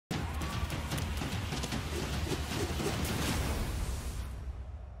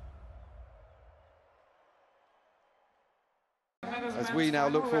as we now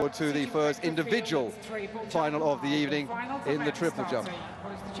look forward to the first individual final of the evening in the triple jump.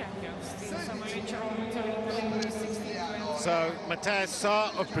 So Matheus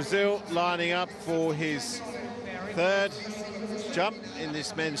Saut of Brazil lining up for his third jump in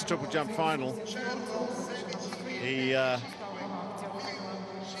this men's triple jump final. He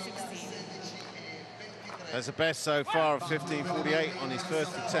has a best so far of 15:48 on his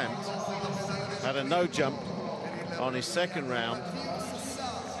first attempt. Had a no jump on his second round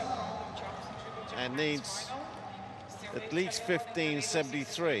and needs at least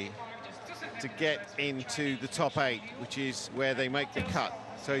 15:73 to get into the top 8, which is where they make the cut.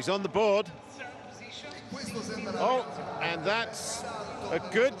 So he's on the board. Oh, and that's a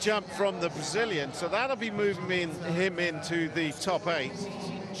good jump from the Brazilian, so that'll be moving him into the top 8.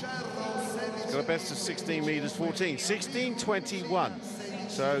 He's got a best of 16 meters 14, 16:21.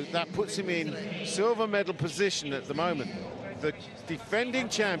 So that puts him in silver medal position at the moment. The defending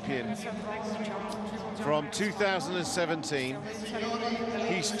champion from 2017.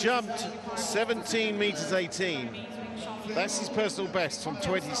 He's jumped 17 meters 18. That's his personal best from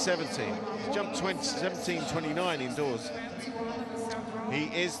 2017. He's jumped 17:29 indoors. He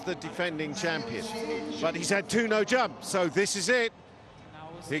is the defending champion, but he's had 2 no jumps, so this is it.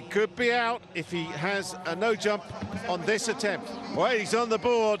 It could be out if he has a no jump on this attempt. Well, he's on the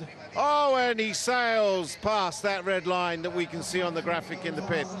board. Oh, and he sails past that red line that we can see on the graphic in the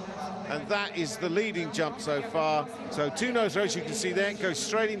pit. And that is the leading jump so far. So 2 no throws, you can see there, goes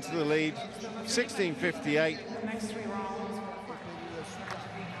straight into the lead, 16:58.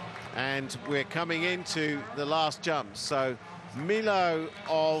 And we're coming into the last jump. So Milo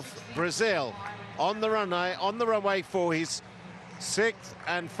of Brazil on the runway for his 6th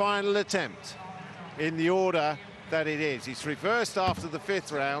and final attempt in the order that it is. He's reversed after the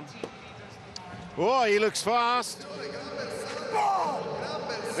 5th round. Oh, he looks fast.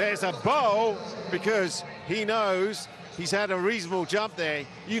 There's a bow because he knows he's had a reasonable jump there.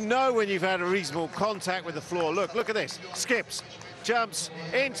 You know when you've had a reasonable contact with the floor. Look at this. Skips, jumps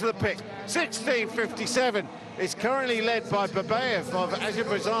into the pit. 16:57. It's currently led by Babayev of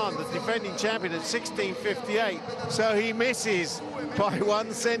Azerbaijan, the defending champion, at 16:58. So he misses by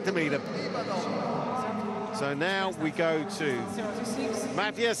 1 centimeter. So now we go to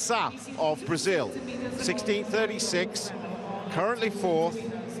Matheus Saut of Brazil, 16:36, currently 4th,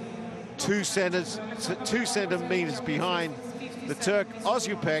 2 centimeters behind the Turk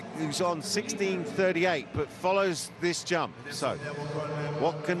Ozupek, who's on 16:38, but follows this jump. So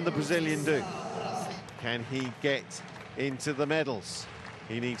what can the Brazilian do? Can he get into the medals?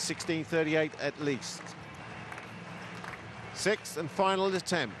 He needs 16:38 at least. 6th and final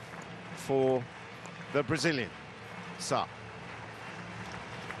attempt for the Brazilian, Saut.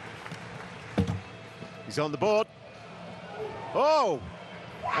 He's on the board. Oh!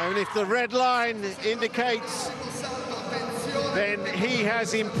 And if the red line indicates then he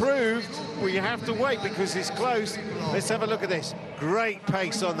has improved, we have to wait because it's close. Let's have a look at this. Great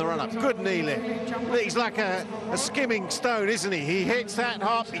pace on the run-up. Good knee lift. He's like a skimming stone, isn't he? He hits that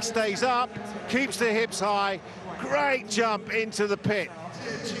hop, he stays up, keeps the hips high. Great jump into the pit.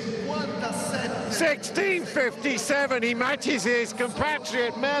 16:57, he matches his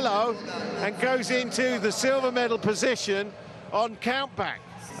compatriot Melo and goes into the silver medal position on countback.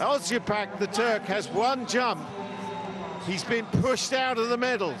 Ozupek, the Turk, has 1 jump. He's been pushed out of the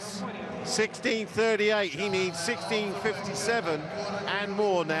medals. 16:38, he needs 16:57 and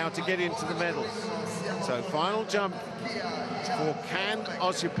more now to get into the medals. So final jump for can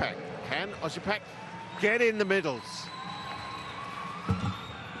Ozupek. Can Ozupek get in the medals?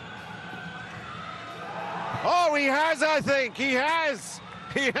 Oh, he has, I think. He has.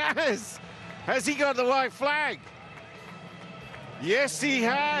 He has. Has he got the white flag? Yes, he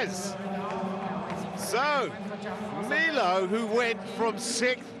has. So, Milo, who went from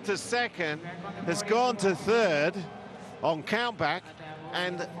 6th to 2nd, has gone to 3rd on countback,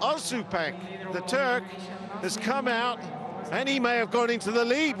 and Ozupek, the Turk, has come out, and he may have gone into the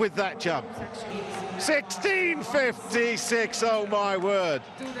lead with that jump. 16:56, oh my word.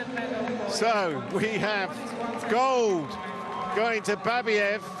 So we have gold going to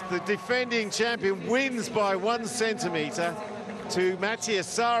Babayev, the defending champion, wins by 1 centimeter to Matheus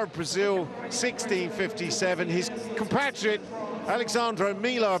Saut of Brazil, 16:57. His compatriot, Alexandro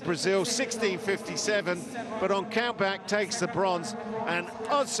Milo of Brazil, 16:57, but on countback takes the bronze, and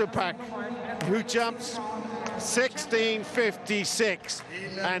Ozupek, who jumps 16:56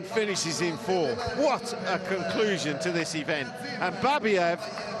 and finishes in 4th. What a conclusion to this event. And Babayev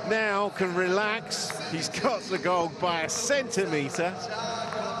now can relax. He's got the gold by 1 centimeter.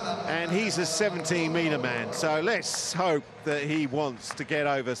 and he's a 17-metre man, so let's hope that he wants to get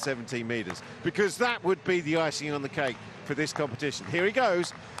over 17 metres, because that would be the icing on the cake for this competition. Here he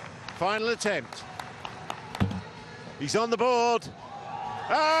goes, final attempt. He's on the board,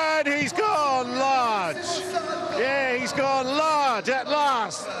 and he's gone large. Yeah, he's gone large at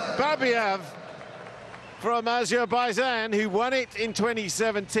last. Babiev from Azerbaijan, who won it in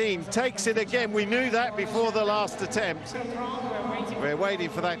 2017, takes it again. We knew that before the last attempt. We're waiting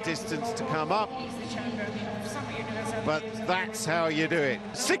for that distance to come up, but that's how you do it.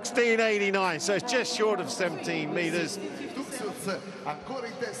 16.89, so it's just short of 17 metres.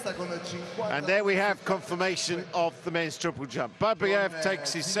 And there we have confirmation of the men's triple jump. Babiev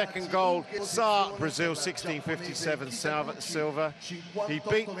takes his second gold. Saut, Brazil, 16.57 silver. He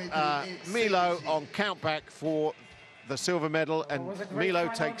beat Milo on countback for the silver medal, and Milo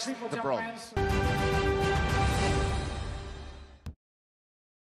takes the bronze.